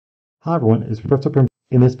Hi everyone, it's Professor Prim.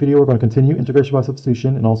 In this video, we're going to continue integration by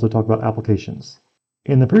substitution and also talk about applications.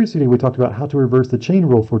 In the previous video, we talked about how to reverse the chain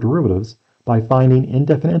rule for derivatives by finding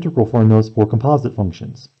indefinite integral formulas for composite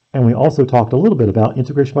functions. And we also talked a little bit about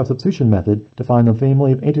integration by substitution method to find the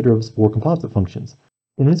family of antiderivatives for composite functions.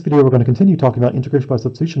 In this video, we're going to continue talking about integration by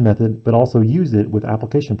substitution method, but also use it with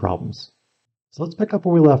application problems. So let's pick up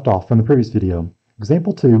where we left off from the previous video.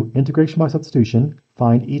 Example 2, integration by substitution.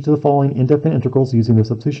 Find each of the following indefinite integrals using the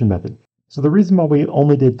substitution method. So the reason why we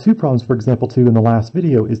only did 2 problems for example 2 in the last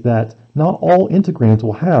video is that not all integrands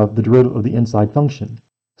will have the derivative of the inside function.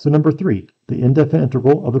 So number 3, the indefinite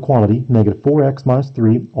integral of the quantity negative 4x minus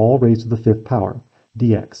 3 all raised to the 5th power,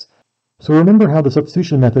 dx. So remember how the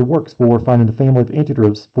substitution method works for finding the family of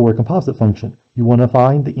antiderivatives for a composite function. You want to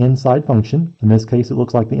find the inside function. In this case, it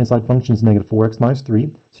looks like the inside function is negative 4x minus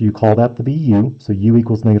 3. So you call that to be u. So u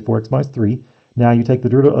equals negative 4x minus 3. Now you take the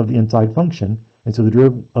derivative of the inside function. And so the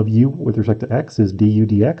derivative of u with respect to x is du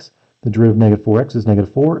dx. The derivative of negative 4x is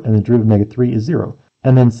negative 4. And the derivative of negative 3 is 0.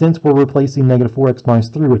 And then since we're replacing negative 4x minus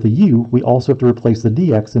 3 with a u, we also have to replace the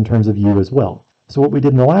dx in terms of u as well. So what we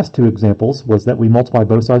did in the last 2 examples was that we multiply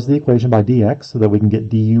both sides of the equation by dx so that we can get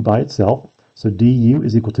du by itself. So du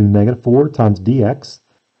is equal to negative 4 times dx.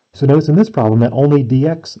 So notice in this problem that only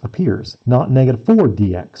dx appears, not negative 4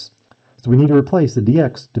 dx. So we need to replace the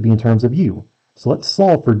dx to be in terms of u. So let's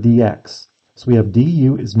solve for dx. So we have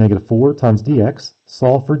du is negative 4 times dx.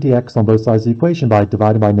 Solve for dx on both sides of the equation by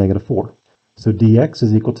dividing by negative 4. So dx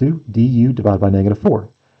is equal to du divided by negative 4.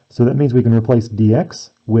 So that means we can replace dx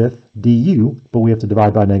with du, but we have to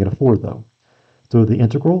divide by negative 4 though. So the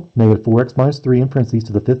integral, negative 4x minus 3 in parentheses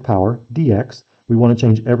to the 5th power, dx, we want to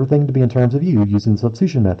change everything to be in terms of u using the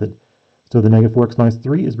substitution method. So the negative 4x minus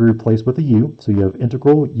 3 is replaced with a u, so you have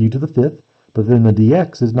integral u to the 5th, but then the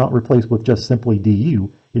dx is not replaced with just simply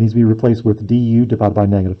du, it needs to be replaced with du divided by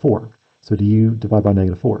negative 4. So du divided by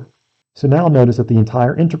negative 4. So now notice that the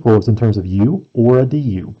entire integral is in terms of u or a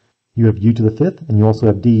du. You have u to the 5th, and you also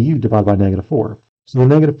have du divided by negative 4. So the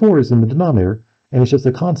negative 4 is in the denominator, and it's just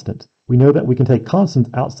a constant. We know that we can take constants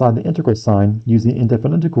outside the integral sign using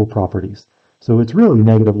indefinite integral properties. So it's really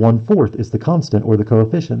negative 1/4 is the constant or the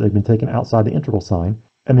coefficient that has been taken outside the integral sign,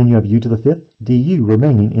 and then you have u to the 5th du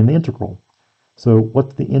remaining in the integral. So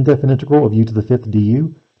what's the indefinite integral of u to the 5th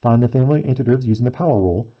du? Find the family of antiderivatives using the power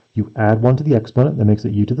rule. You add 1 to the exponent, that makes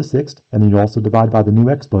it u to the 6th, and then you also divide by the new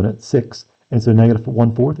exponent, 6. And so negative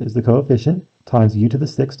 1/4 is the coefficient times u to the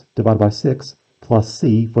 6th divided by 6 plus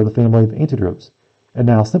c for the family of antiderivatives. And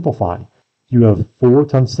now simplify. You have 4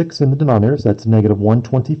 times 6 in the denominator, so that's negative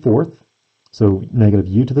 1/24. So negative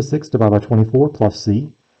u to the 6th divided by 24 plus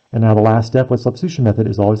c. And now the last step with substitution method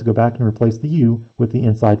is always to go back and replace the u with the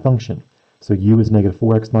inside function. So u is negative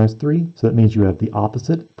 4x minus 3, so that means you have the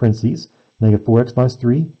opposite, parentheses, negative 4x minus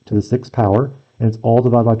 3 to the 6th power, and it's all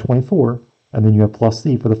divided by 24, and then you have plus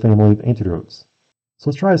c for the family of antiderivatives. So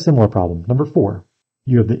let's try a similar problem. Number 4.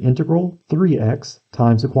 You have the integral 3x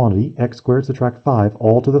times the quantity x squared subtract 5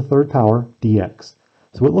 all to the 3rd power dx.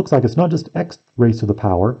 So it looks like it's not just x raised to the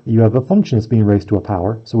power, you have a function that's being raised to a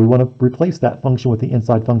power, so we want to replace that function with the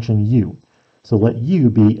inside function u. So let u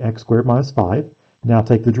be x squared minus 5. Now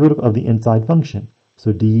take the derivative of the inside function.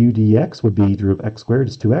 So du dx would be derivative of x squared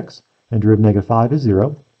is 2x, and derivative of negative 5 is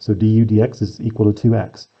 0, so du dx is equal to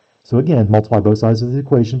 2x. So again, multiply both sides of the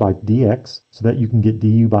equation by dx so that you can get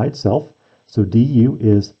du by itself. So du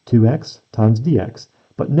is 2x times dx.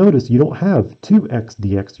 But notice you don't have 2x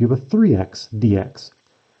dx, you have a 3x dx.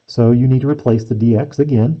 So you need to replace the dx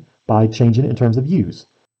again by changing it in terms of u's.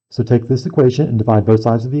 So take this equation and divide both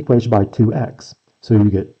sides of the equation by 2x. So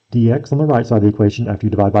you get dx on the right side of the equation after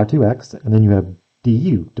you divide by 2x, and then you have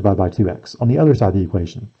du divided by 2x on the other side of the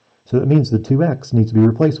equation. So that means the 2x needs to be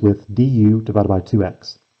replaced with du divided by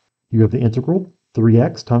 2x. You have the integral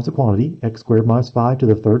 3x times the quantity x squared minus 5 to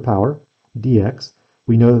the 3rd power dx.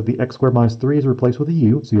 We know that the x squared minus 3 is replaced with a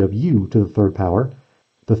u, so you have u to the 3rd power.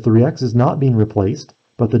 The 3x is not being replaced,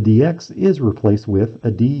 but the dx is replaced with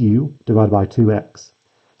a du divided by 2x.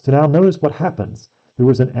 So now notice what happens. There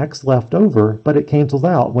was an x left over, but it cancels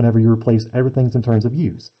out whenever you replace everything in terms of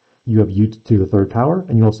u's. You have u to the 3rd power,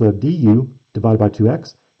 and you also have du divided by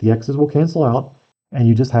 2x. The x's will cancel out, and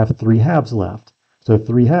you just have 3 halves left. So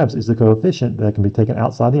 3 halves is the coefficient that can be taken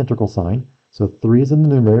outside the integral sign. So 3 is in the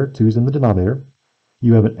numerator, 2 is in the denominator.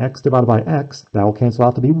 You have an x divided by x, that will cancel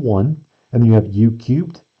out to be 1. And then you have u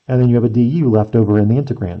cubed, and then you have a du left over in the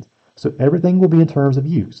integrand. So everything will be in terms of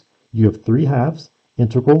u's. You have 3 halves,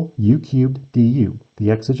 integral u cubed du.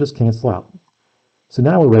 The x's just cancel out. So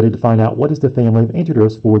now we're ready to find out what is the family of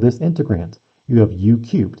antiderivatives for this integrand. You have u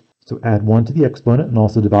cubed. So add 1 to the exponent and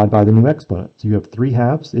also divide by the new exponent. So you have 3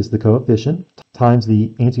 halves is the coefficient times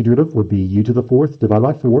the antiderivative would be u to the fourth divided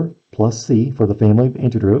by 4 plus c for the family of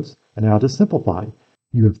antiderivatives. And now to simplify,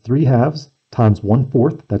 you have 3 halves times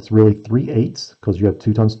 1/4. That's really 3/8 because you have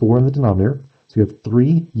 2 times 4 in the denominator. So you have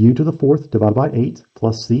 3 u to the fourth divided by 8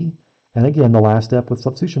 plus c. And again, the last step with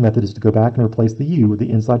substitution method is to go back and replace the u,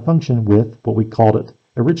 the inside function, with what we called it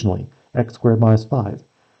originally, x squared minus 5.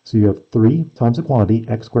 So you have 3 times the quantity,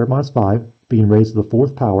 x squared minus 5, being raised to the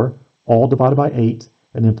fourth power, all divided by 8,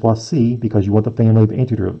 and then plus c because you want the family of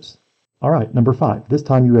antiderivatives. All right, number 5. This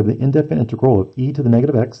time you have the indefinite integral of e to the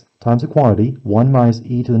negative x times the quantity, 1 minus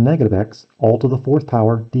e to the negative x, all to the fourth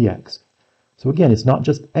power dx. So again, it's not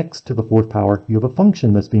just x to the fourth power. You have a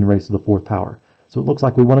function that's being raised to the fourth power. So it looks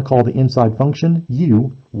like we want to call the inside function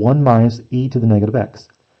u 1 minus e to the negative x.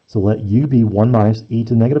 So let u be 1 minus e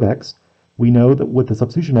to the negative x. We know that with the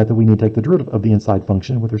substitution method, we need to take the derivative of the inside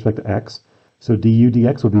function with respect to x. So du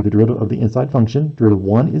dx will be the derivative of the inside function. Derivative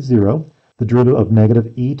 1 is 0. The derivative of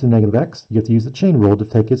negative e to negative x, you have to use the chain rule to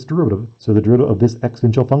take its derivative. So the derivative of this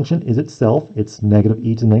exponential function is itself, it's negative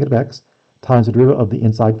e to negative x, times the derivative of the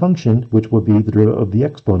inside function, which would be the derivative of the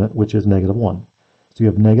exponent, which is negative 1. So you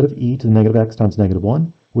have negative e to the negative x times negative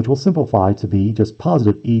 1, which will simplify to be just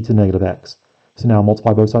positive e to negative x. So now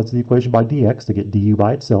multiply both sides of the equation by dx to get du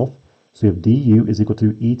by itself. So you have du is equal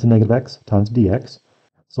to e to negative x times dx.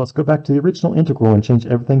 So let's go back to the original integral and change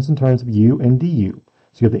everything in terms of u and du.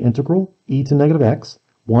 So you have the integral e to negative x,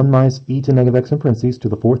 1 minus e to negative x in parentheses to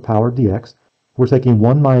the fourth power dx. We're taking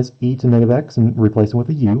 1 minus e to negative x and replacing with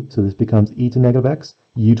a u. So this becomes e to negative x,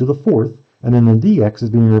 u to the fourth, and then the dx is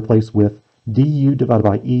being replaced with du divided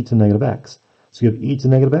by e to negative x. So you have e to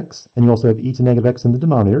negative x, and you also have e to negative x in the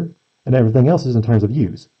denominator, and everything else is in terms of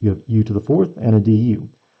u's. You have u to the fourth and a du.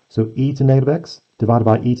 So e to negative x divided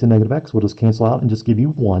by e to negative x will just cancel out and just give you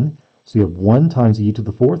 1. So you have 1 times u to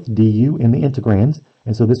the fourth du in the integrand,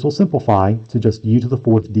 and so this will simplify to just u to the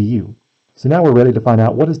fourth du. So now we're ready to find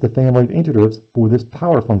out what is the family of antiderivatives for this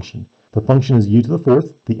power function. The function is u to the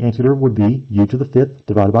fourth. The antiderivative would be u to the fifth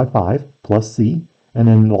divided by 5 plus c. And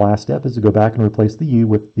then the last step is to go back and replace the u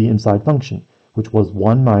with the inside function, which was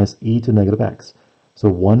 1 minus e to negative x. So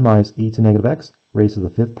 1 minus e to negative x raised to the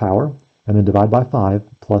fifth power, and then divide by 5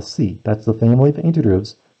 plus c. That's the family of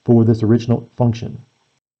antiderivatives for this original function.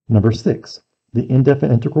 Number 6. The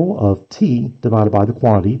indefinite integral of t divided by the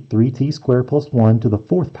quantity 3t squared plus 1 to the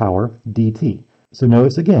fourth power dt. So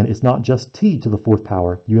notice again, it's not just t to the fourth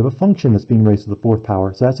power. You have a function that's being raised to the fourth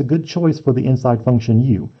power, so that's a good choice for the inside function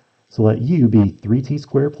u. So let u be 3t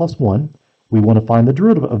squared plus 1. We want to find the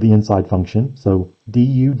derivative of the inside function, so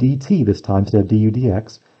du dt this time instead of du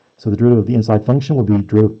dx. So the derivative of the inside function will be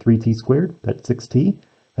derivative of 3t squared, that's 6t,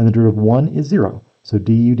 and the derivative of 1 is 0. So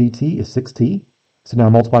du dt is 6t. So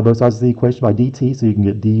now multiply both sides of the equation by dt so you can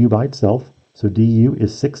get du by itself. So du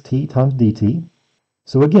is 6t times dt.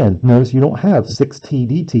 So again, notice you don't have 6t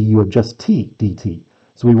dt, you have just t dt.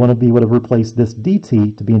 So we want to be able to replace this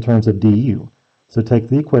dt to be in terms of du. So take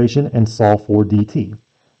the equation and solve for dt.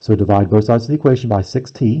 So divide both sides of the equation by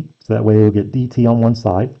 6t, so that way you'll get dt on one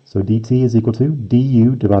side. So dt is equal to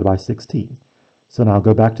du divided by 6t. So now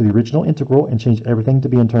go back to the original integral and change everything to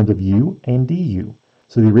be in terms of u and du.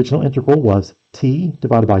 So the original integral was t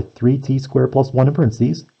divided by 3t squared plus 1 in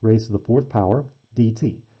parentheses, raised to the fourth power,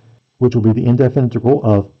 dt, which will be the indefinite integral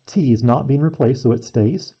of t is not being replaced, so it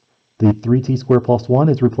stays. The 3t squared plus 1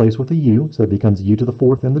 is replaced with a u, so it becomes u to the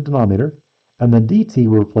fourth in the denominator. And then dt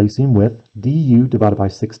we're replacing with du divided by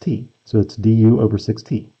 6t. So it's du over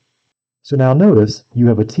 6t. So now notice you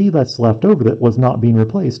have a t that's left over that was not being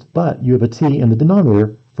replaced, but you have a t in the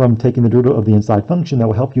denominator from taking the derivative of the inside function that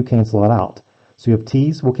will help you cancel it out. So you have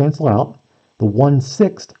t's will cancel out. The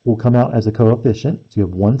 1/6 will come out as a coefficient. So you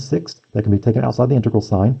have 1/6 that can be taken outside the integral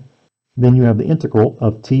sign. Then you have the integral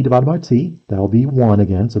of t divided by t. That will be 1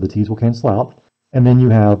 again, so the t's will cancel out. And then you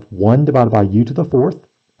have 1 divided by u to the fourth.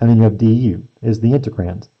 And then you have du is the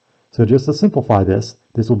integrand. So just to simplify this,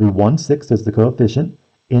 this will be 1/6 as the coefficient,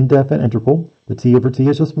 indefinite integral, the t over t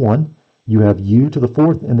is just 1. You have u to the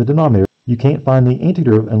fourth in the denominator. You can't find the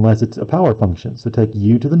antiderivative unless it's a power function. So take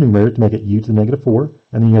u to the numerator to make it u to the negative 4,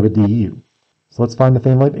 and then you have a du. So let's find the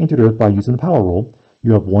family of antiderivatives by using the power rule.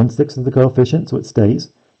 You have 1/6 as the coefficient, so it stays.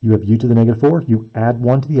 You have u to the negative 4, you add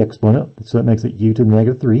 1 to the exponent, so it makes it u to the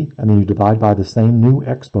negative 3, and then you divide by the same new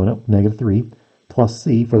exponent, negative 3, plus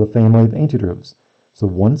c for the family of antiderivatives. So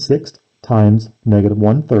 1/6 times negative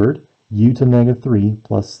 1/3, u to negative 3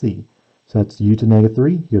 plus c. So that's u to negative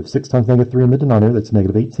 3. You have 6 times negative 3 in the denominator, that's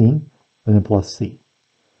negative 18, and then plus c.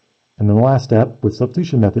 And then the last step with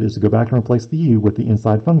substitution method is to go back and replace the u with the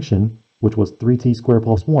inside function, which was 3t squared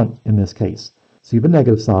plus 1 in this case. So you have a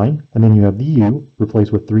negative sign, and then you have the u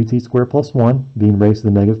replaced with 3t squared plus 1 being raised to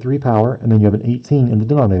the negative 3 power, and then you have an 18 in the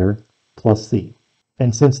denominator plus c.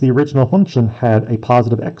 And since the original function had a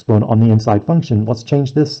positive exponent on the inside function, let's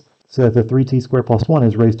change this so that the 3t squared plus 1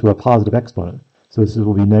 is raised to a positive exponent. So this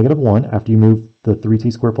will be negative 1 after you move the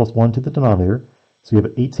 3t squared plus 1 to the denominator. So you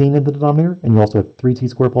have 18 in the denominator, and you also have 3t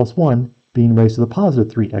squared plus 1 being raised to the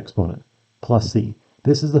positive 3 exponent, plus c.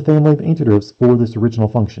 This is the family of integeratives for this original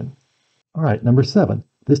function. All right, number 7.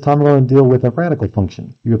 This time we're going to deal with a radical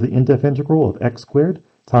function. You have the indefinite integral of x squared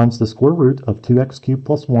times the square root of 2x cubed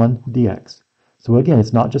plus 1 dx. So again,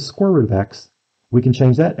 it's not just square root of x. We can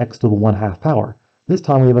change that x to the 1/2 power. This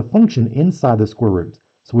time we have a function inside the square root,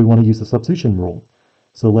 so we want to use the substitution rule.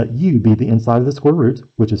 So let u be the inside of the square root,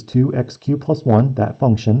 which is 2x cubed plus 1, that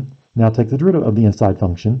function. Now take the derivative of the inside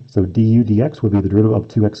function. So du dx would be the derivative of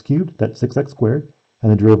 2x cubed, that's 6x squared,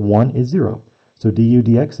 and the derivative of 1 is 0. So du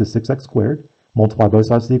dx is 6x squared. Multiply both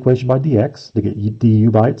sides of the equation by dx to get du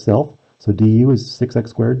by itself. So du is 6x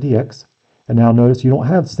squared dx. And now notice you don't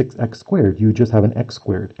have 6x squared, you just have an x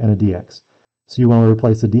squared and a dx. So you want to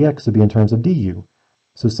replace the dx to be in terms of du.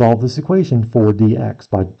 So solve this equation for dx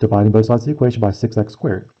by dividing both sides of the equation by 6x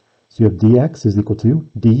squared. So you have dx is equal to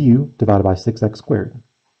du divided by 6x squared.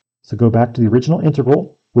 So go back to the original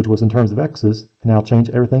integral, which was in terms of x's, and now change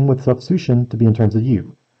everything with substitution to be in terms of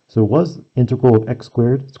u. So it was integral of x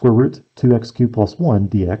squared square root 2x cubed plus 1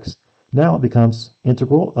 dx. Now it becomes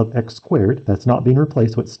integral of x squared. That's not being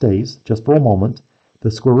replaced, so it stays just for a moment.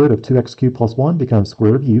 The square root of 2x cubed plus 1 becomes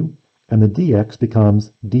square root of u, and the dx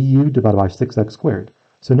becomes du divided by 6x squared.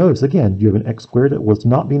 So notice again, you have an x squared that was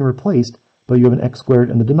not being replaced, but you have an x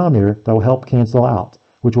squared in the denominator that will help cancel out,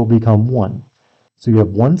 which will become 1. So you have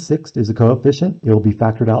 1/6 is a coefficient. It will be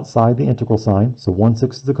factored outside the integral sign. So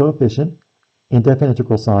 1/6 is the coefficient. Indefinite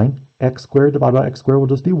integral sign. X squared divided by x squared will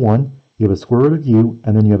just be 1. You have a square root of u,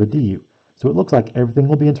 and then you have a du. So it looks like everything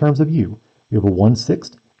will be in terms of u. You have a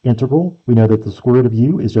 1/6 integral. We know that the square root of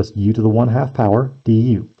u is just u to the 1/2 power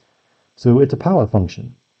du. So it's a power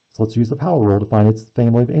function. So let's use the power rule to find its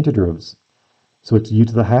family of integeratives. So it's u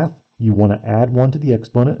to the 1/2. You want to add 1 to the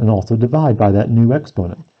exponent and also divide by that new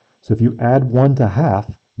exponent. So if you add 1 to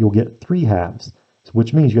 1/2, you'll get 3/2,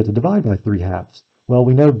 which means you have to divide by 3/2. Well,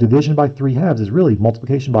 we know division by 3/2 is really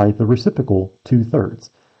multiplication by the reciprocal 2/3.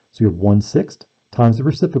 So you have 1/6 times the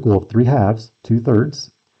reciprocal of 3/2,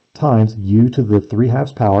 2/3, times u to the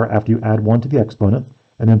 3/2 power after you add 1 to the exponent,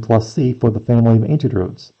 and then plus c for the family of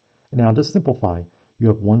integeratives. And now just simplify. You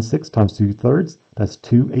have 1/6 times 2/3, that's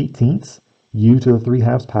 2/18, u to the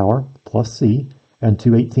 3/2 power plus c, and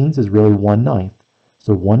 2/18 is really 1/9.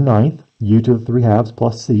 So 1/9, u to the 3/2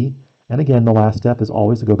 plus c, and again the last step is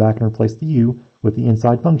always to go back and replace the u with the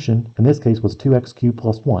inside function. In this case was 2x cubed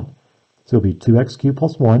plus 1. So it'll be 2x cubed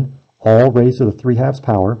plus 1, all raised to the 3/2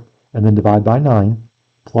 power, and then divide by 9,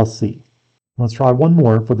 plus c. Let's try one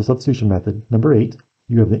more for the substitution method. Number 8,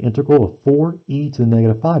 you have the integral of 4e to the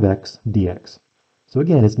negative 5x dx. So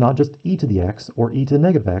again, it's not just e to the x or e to the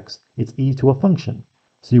negative x, it's e to a function.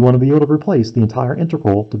 So you want to be able to replace the entire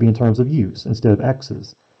integral to be in terms of u's instead of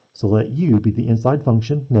x's. So let u be the inside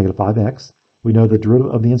function, negative 5x. We know the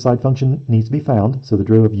derivative of the inside function needs to be found, so the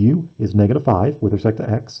derivative of u is negative 5 with respect to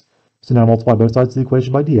x. So now multiply both sides of the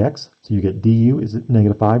equation by dx. So you get du is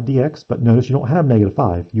negative 5 dx, but notice you don't have negative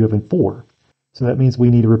 5, you have 4. So that means we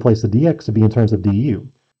need to replace the dx to be in terms of du.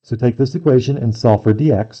 So take this equation and solve for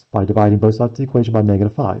dx by dividing both sides of the equation by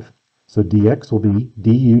negative 5. So dx will be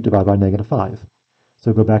du divided by negative 5.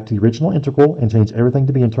 So go back to the original integral and change everything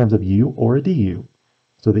to be in terms of u or a du.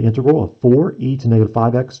 So the integral of 4e to negative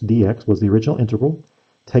 5x dx was the original integral.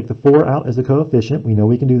 Take the 4 out as a coefficient. We know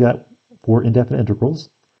we can do that for indefinite integrals.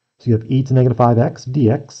 So you have e to negative 5x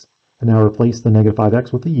dx. And now replace the negative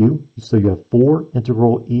 5x with the u. So you have 4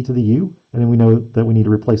 integral e to the u. And then we know that we need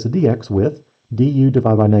to replace the dx with du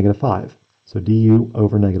divided by negative 5. So du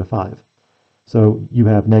over negative 5. So you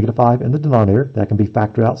have negative 5 in the denominator. That can be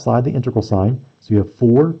factored outside the integral sign. So you have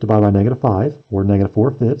 4 divided by negative 5, or negative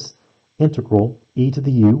 4/5, integral e to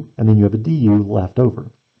the u, and then you have a du left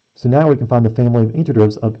over. So now we can find the family of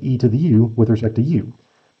integeratives of e to the u with respect to u.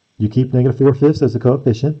 You keep negative 4/5 as a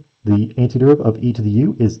coefficient. The antiderivative of e to the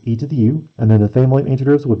u is e to the u, and then the family of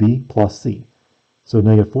integeratives would be plus c. So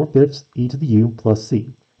negative 4/5 e to the u plus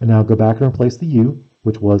c. And now go back and replace the u,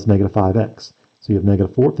 which was negative 5x. So you have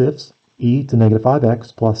negative 4/5 e to negative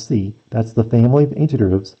 5x plus c. That's the family of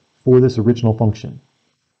integeratives for this original function.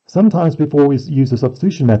 Sometimes before we use the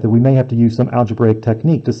substitution method, we may have to use some algebraic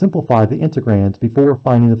technique to simplify the integrand before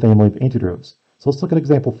finding the family of integeratives. So let's look at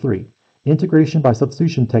example 3. Integration by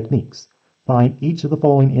substitution techniques. Find each of the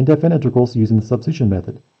following indefinite integrals using the substitution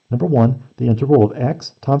method. Number 1, the integral of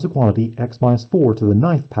x times the quantity x minus 4 to the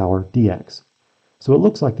 9th power dx. So it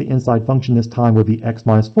looks like the inside function this time would be x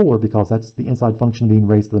minus 4 because that's the inside function being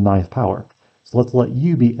raised to the 9th power. So let's let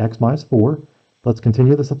u be x minus 4. Let's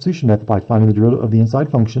continue the substitution method by finding the derivative of the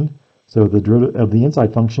inside function. So the derivative of the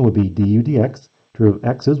inside function would be du dx. Derivative of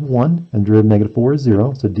x is 1 and derivative of negative 4 is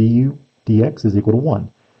 0. So du dx is equal to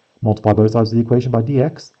 1. Multiply both sides of the equation by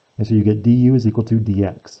dx, and so you get du is equal to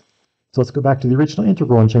dx. So let's go back to the original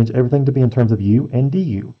integral and change everything to be in terms of u and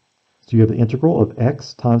du. So you have the integral of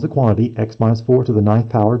x times the quantity x minus 4 to the 9th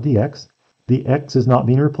power dx. The x is not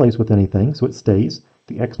being replaced with anything, so it stays.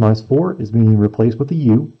 The x minus 4 is being replaced with the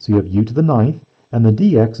u, so you have u to the 9th, and the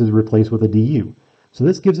dx is replaced with a du. So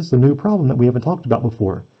this gives us a new problem that we haven't talked about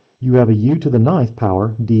before. You have a u to the 9th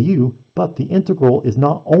power du, but the integral is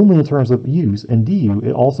not only in terms of u's and du,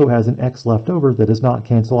 it also has an x left over that does not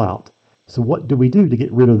cancel out. So what do we do to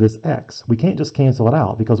get rid of this x? We can't just cancel it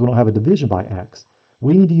out because we don't have a division by x.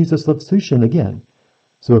 We need to use a substitution again.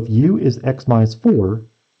 So if u is x minus 4,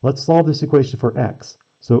 let's solve this equation for x.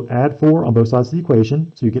 So add 4 on both sides of the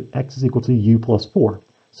equation, so you get x is equal to u plus 4.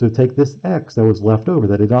 So take this x that was left over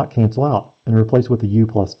that did not cancel out and replace with the u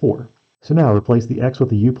plus 4. So now replace the x with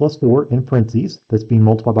the u plus 4 in parentheses that's being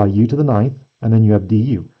multiplied by u to the 9th, and then you have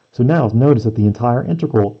du. So now notice that the entire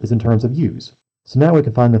integral is in terms of u's. So now we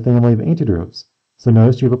can find the family of antiderivatives. So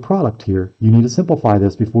notice you have a product here. You need to simplify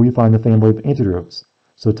this before you find the family of antiderivatives.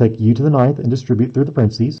 So take u to the 9th and distribute through the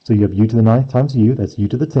parentheses. So you have u to the 9th times u, that's u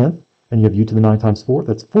to the 10th, and you have u to the 9th times 4,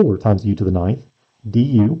 that's 4 times u to the 9th,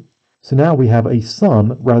 du. So now we have a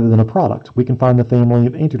sum rather than a product. We can find the family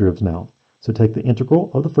of antiderivatives now. So take the integral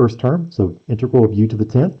of the first term, so integral of u to the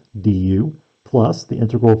 10th, du, plus the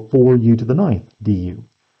integral of 4u to the 9th, du.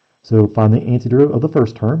 So find the antiderivative of the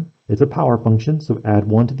first term. It's a power function, so add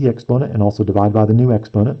 1 to the exponent and also divide by the new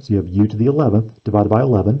exponent. So you have u to the 11th divided by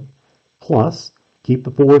 11, plus, keep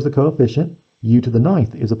the 4 as a coefficient, u to the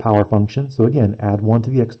 9th is a power function, so again, add 1 to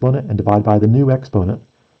the exponent and divide by the new exponent.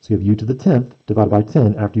 So you have u to the 10th divided by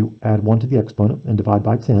 10 after you add 1 to the exponent and divide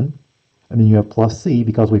by 10. And then you have plus c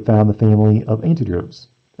because we found the family of antiderivatives.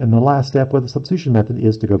 And the last step with the substitution method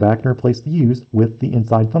is to go back and replace the u's with the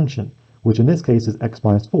inside function, which in this case is x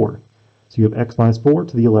minus 4. So you have x minus 4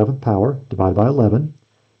 to the 11th power divided by 11.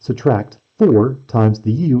 Subtract 4 times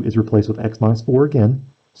the u is replaced with x minus 4 again.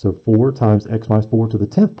 So 4 times x minus 4 to the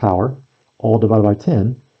 10th power, all divided by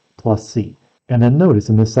 10, plus c. And then notice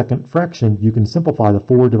in this second fraction, you can simplify the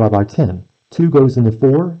 4 divided by 10. 2 goes into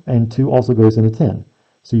 4, and 2 also goes into 10.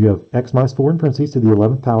 So you have x minus 4 in parentheses to the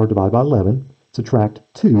 11th power divided by 11. Subtract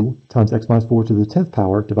 2 times x minus 4 to the 10th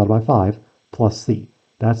power divided by 5, plus c.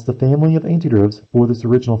 That's the family of antiderivatives for this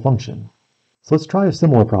original function. So let's try a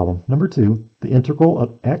similar problem. Number 2, the integral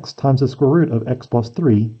of x times the square root of x plus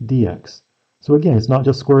 3 dx. So again, it's not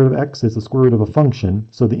just square root of x, it's the square root of a function.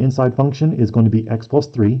 So the inside function is going to be x plus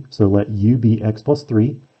 3. So let u be x plus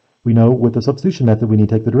 3. We know with the substitution method, we need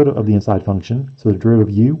to take the derivative of the inside function. So the derivative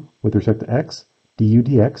of u with respect to x, du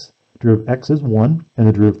dx. Derivative of x is 1, and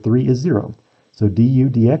the derivative of 3 is 0. So du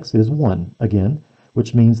dx is 1 again,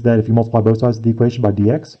 which means that if you multiply both sides of the equation by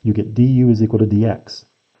dx, you get du is equal to dx.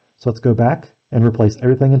 So let's go back and replace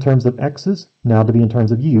everything in terms of x's, now to be in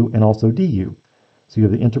terms of u and also du. So you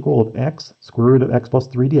have the integral of x, square root of x plus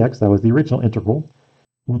 3 dx, that was the original integral,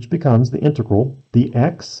 which becomes the integral. The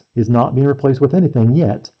x is not being replaced with anything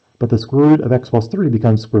yet, but the square root of x plus 3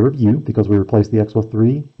 becomes square root of u because we replaced the x plus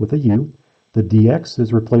 3 with a u. The dx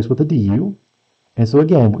is replaced with a du. And so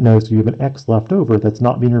again, notice you have an x left over that's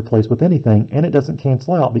not being replaced with anything, and it doesn't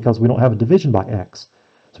cancel out because we don't have a division by x.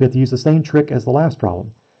 So we have to use the same trick as the last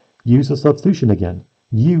problem. Use the substitution again.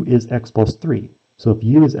 U is x plus 3. So if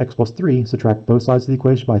u is x plus 3, subtract both sides of the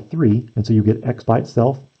equation by 3, and so you get x by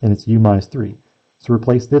itself, and it's u minus 3. So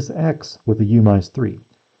replace this x with a u minus 3.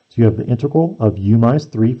 So you have the integral of u minus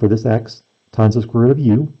 3 for this x times the square root of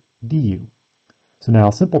u du. So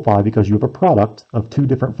now simplify because you have a product of two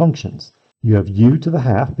different functions. You have u to the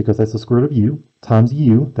half because that's the square root of u times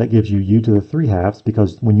u, that gives you u to the 3 halves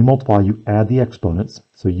because when you multiply you add the exponents.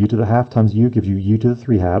 So u to the half times u gives you u to the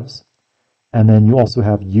 3 halves. And then you also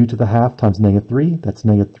have u to the half times negative 3, that's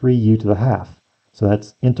negative 3u to the half. So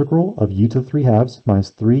that's integral of u to the 3 halves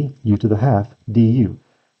minus 3u to the half du.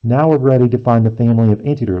 Now we're ready to find the family of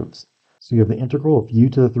antiderivatives. So you have the integral of u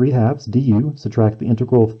to the 3 halves du, subtract the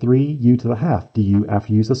integral of 3u to the half du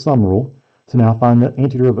after you use the sum rule. So now find the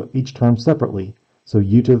antiderivative of each term separately. So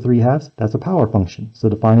u to the 3 halves, that's a power function. So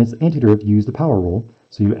to find its antiderivative, use the power rule.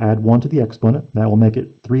 So you add 1 to the exponent, that will make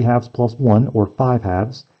it 3 halves plus 1, or 5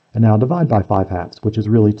 halves. And now divide by 5 halves, which is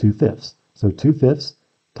really 2/5. So 2/5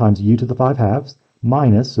 times u to the 5 halves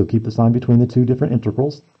minus, so keep the sign between the two different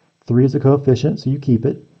integrals. 3 is a coefficient, so you keep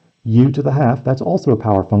it. U to the half, that's also a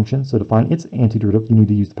power function, so to find its antiderivative, you need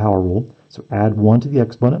to use the power rule. So add 1 to the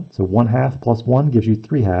exponent, so 1 half plus 1 gives you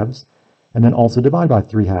 3 halves. And then also divide by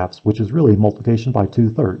 3 halves, which is really multiplication by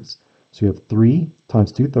 2/3. So you have 3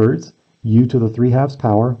 times 2/3, u to the 3 halves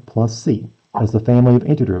power plus c as the family of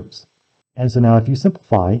antiderivatives. And so now if you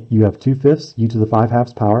simplify, you have 2/5 u to the 5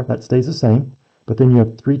 halves power, that stays the same. But then you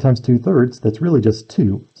have 3 times 2/3, that's really just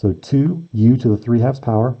 2. So 2 u to the 3 halves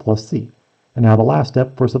power plus c. And now the last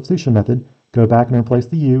step for substitution method, go back and replace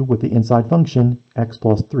the u with the inside function x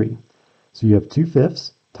plus 3. So you have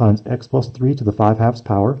 2/5 times x plus 3 to the 5 halves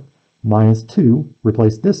power minus 2,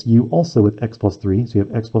 replace this u also with x plus 3, so you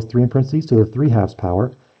have x plus 3 in parentheses to the 3 halves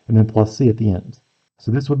power, and then plus c at the end.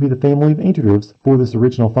 So this would be the family of antiderivatives for this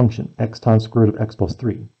original function, x times square root of x plus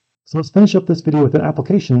 3. So let's finish up this video with an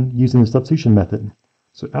application using the substitution method.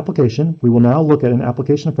 So application, we will now look at an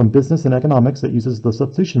application from business and economics that uses the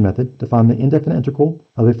substitution method to find the indefinite integral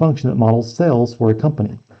of a function that models sales for a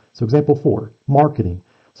company. So example 4, marketing.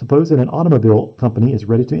 Suppose that an automobile company is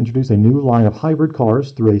ready to introduce a new line of hybrid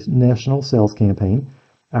cars through a national sales campaign.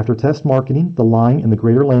 After test marketing the line in the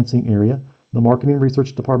greater Lansing area, the marketing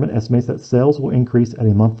research department estimates that sales will increase at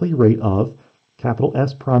a monthly rate of capital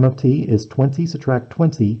S prime of t is 20 subtract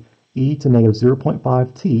 20 e to negative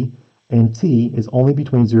 0.5 t, and t is only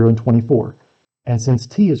between 0 and 24. And since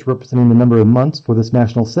t is representing the number of months for this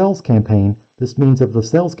national sales campaign, this means that the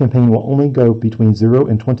sales campaign will only go between 0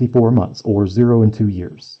 and 24 months, or 0 and 2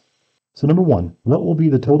 years. So number 1, what will be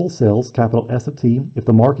the total sales, capital S of t, if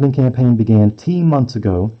the marketing campaign began t months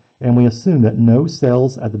ago, and we assume that no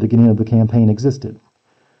sales at the beginning of the campaign existed?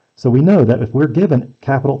 So we know that if we're given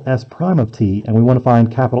capital S prime of t, and we want to find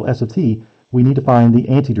capital S of t, we need to find the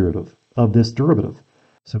antiderivative of this derivative.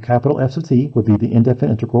 So capital F of t would be the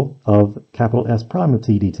indefinite integral of capital S prime of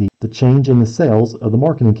t dt, the change in the sales of the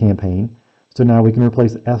marketing campaign. So now we can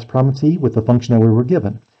replace S prime of t with the function that we were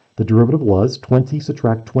given. The derivative was 20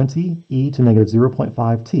 subtract 20 e to negative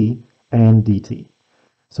 0.5 t and dt.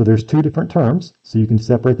 So there's two different terms, so you can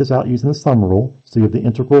separate this out using the sum rule. So you have the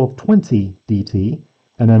integral of 20 dt,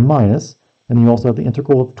 and then minus, and then you also have the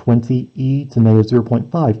integral of 20 e to negative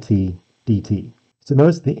 0.5 t dt. So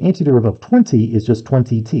notice the antiderivative of 20 is just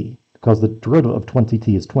 20t, because the derivative of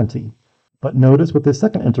 20t is 20. But notice with this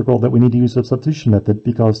second integral that we need to use the substitution method,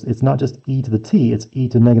 because it's not just e to the t, it's e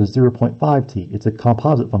to negative 0.5t. It's a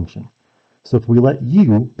composite function. So if we let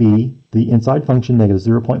u be the inside function negative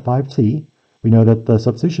 0.5t, we know that the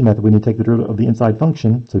substitution method, we need to take the derivative of the inside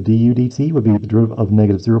function. So du dt would be the derivative of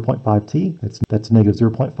negative 0.5t. That's negative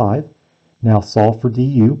 0.5. Now solve for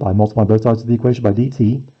du by multiplying both sides of the equation by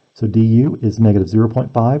dt. So du is negative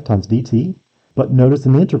 0.5 times dt. But notice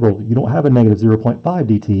in the integral, you don't have a negative 0.5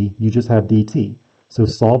 dt, you just have dt. So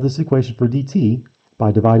solve this equation for dt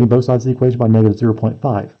by dividing both sides of the equation by negative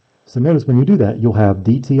 0.5. So notice when you do that, you'll have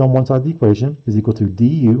dt on one side of the equation is equal to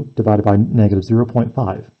du divided by negative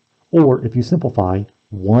 0.5. Or if you simplify,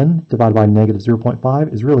 1 divided by negative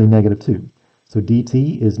 0.5 is really negative 2. So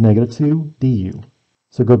dt is negative 2 du.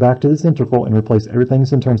 So go back to this integral and replace everything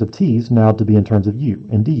in terms of t's now to be in terms of u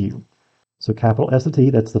and du. So capital S of t,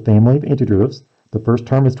 that's the family of antiderivatives. The first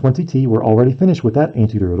term is 20t. We're already finished with that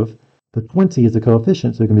antiderivative. The 20 is a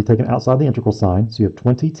coefficient, so it can be taken outside the integral sign. So you have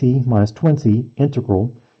 20t minus 20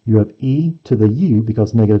 integral. You have e to the u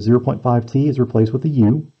because negative 0.5t is replaced with the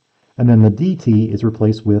u. And then the dt is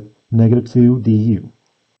replaced with negative 2 du.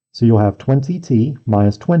 So you'll have 20t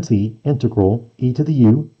minus 20 integral e to the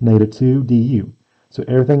u, negative 2 du. So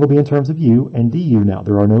everything will be in terms of u and du now.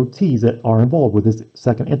 There are no t's that are involved with this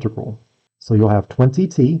second integral. So you'll have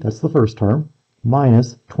 20t, that's the first term,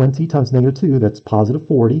 minus 20 times negative 2, that's positive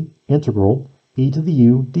 40, integral e to the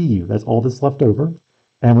u du. That's all that's left over.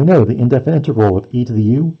 And we know the indefinite integral of e to the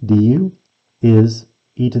u du is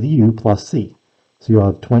e to the u plus c. So you'll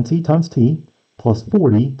have 20 times t plus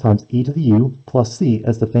 40 times e to the u plus c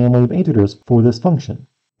as the family of antiderivatives for this function.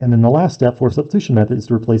 And then the last step for substitution method is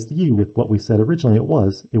to replace the u with what we said originally it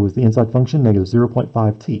was. It was the inside function negative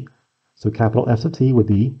 0.5t. So capital F of t would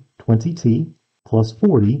be 20t plus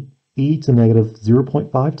 40 e to negative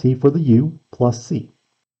 0.5t for the u plus c.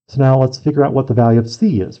 So now let's figure out what the value of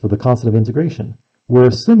c is for the constant of integration. We're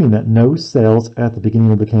assuming that no sales at the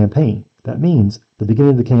beginning of the campaign. That means the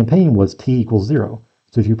beginning of the campaign was t equals 0.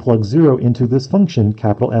 So if you plug 0 into this function,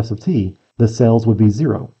 capital S of t, the sales would be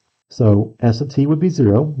 0. So S of t would be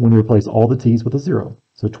 0 when we replace all the t's with a 0.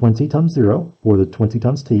 So 20 times 0, or the 20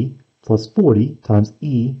 times t, plus 40 times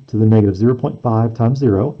e to the negative 0.5 times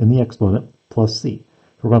 0 in the exponent, plus c.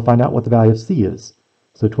 We're going to find out what the value of c is.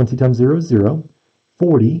 So 20 times 0 is 0.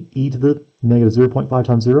 40 e to the negative 0.5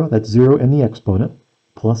 times 0, that's 0 in the exponent,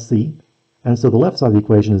 plus c. And so the left side of the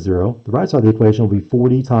equation is 0. The right side of the equation will be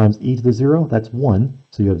 40 times e to the 0, that's 1.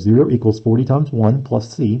 So you have 0 equals 40 times 1 plus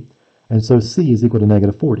c. And so c is equal to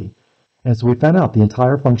negative 40. And so we found out the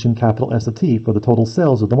entire function capital S of t for the total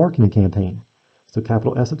sales of the marketing campaign. So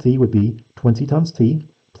capital S of t would be 20 times t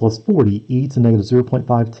plus 40 e to negative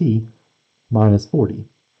 0.5 t minus 40.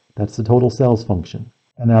 That's the total sales function.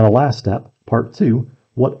 And now the last step, part 2,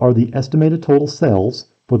 what are the estimated total sales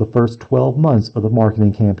for the first 12 months of the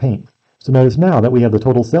marketing campaign? So notice now that we have the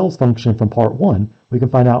total sales function from part 1, we can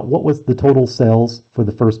find out what was the total sales for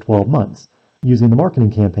the first 12 months using the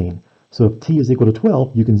marketing campaign. So if t is equal to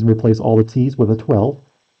 12, you can replace all the t's with a 12.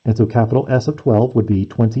 And so capital S of 12 would be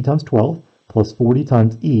 20 times 12 plus 40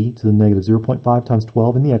 times e to the negative 0.5 times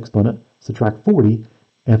 12 in the exponent, subtract 40.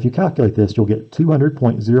 And if you calculate this, you'll get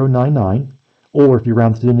 200.099, or if you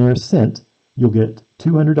round to the nearest cent, you'll get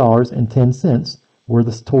 $200.10 were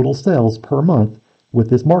the total sales per month with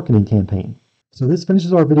this marketing campaign. So this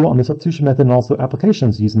finishes our video on the substitution method and also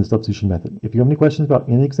applications using the substitution method. If you have any questions about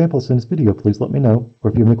any examples in this video, please let me know. Or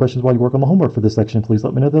if you have any questions while you work on the homework for this section, please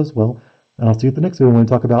let me know those as well. And I'll see you at the next video when we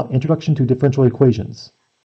talk about Introduction to Differential Equations.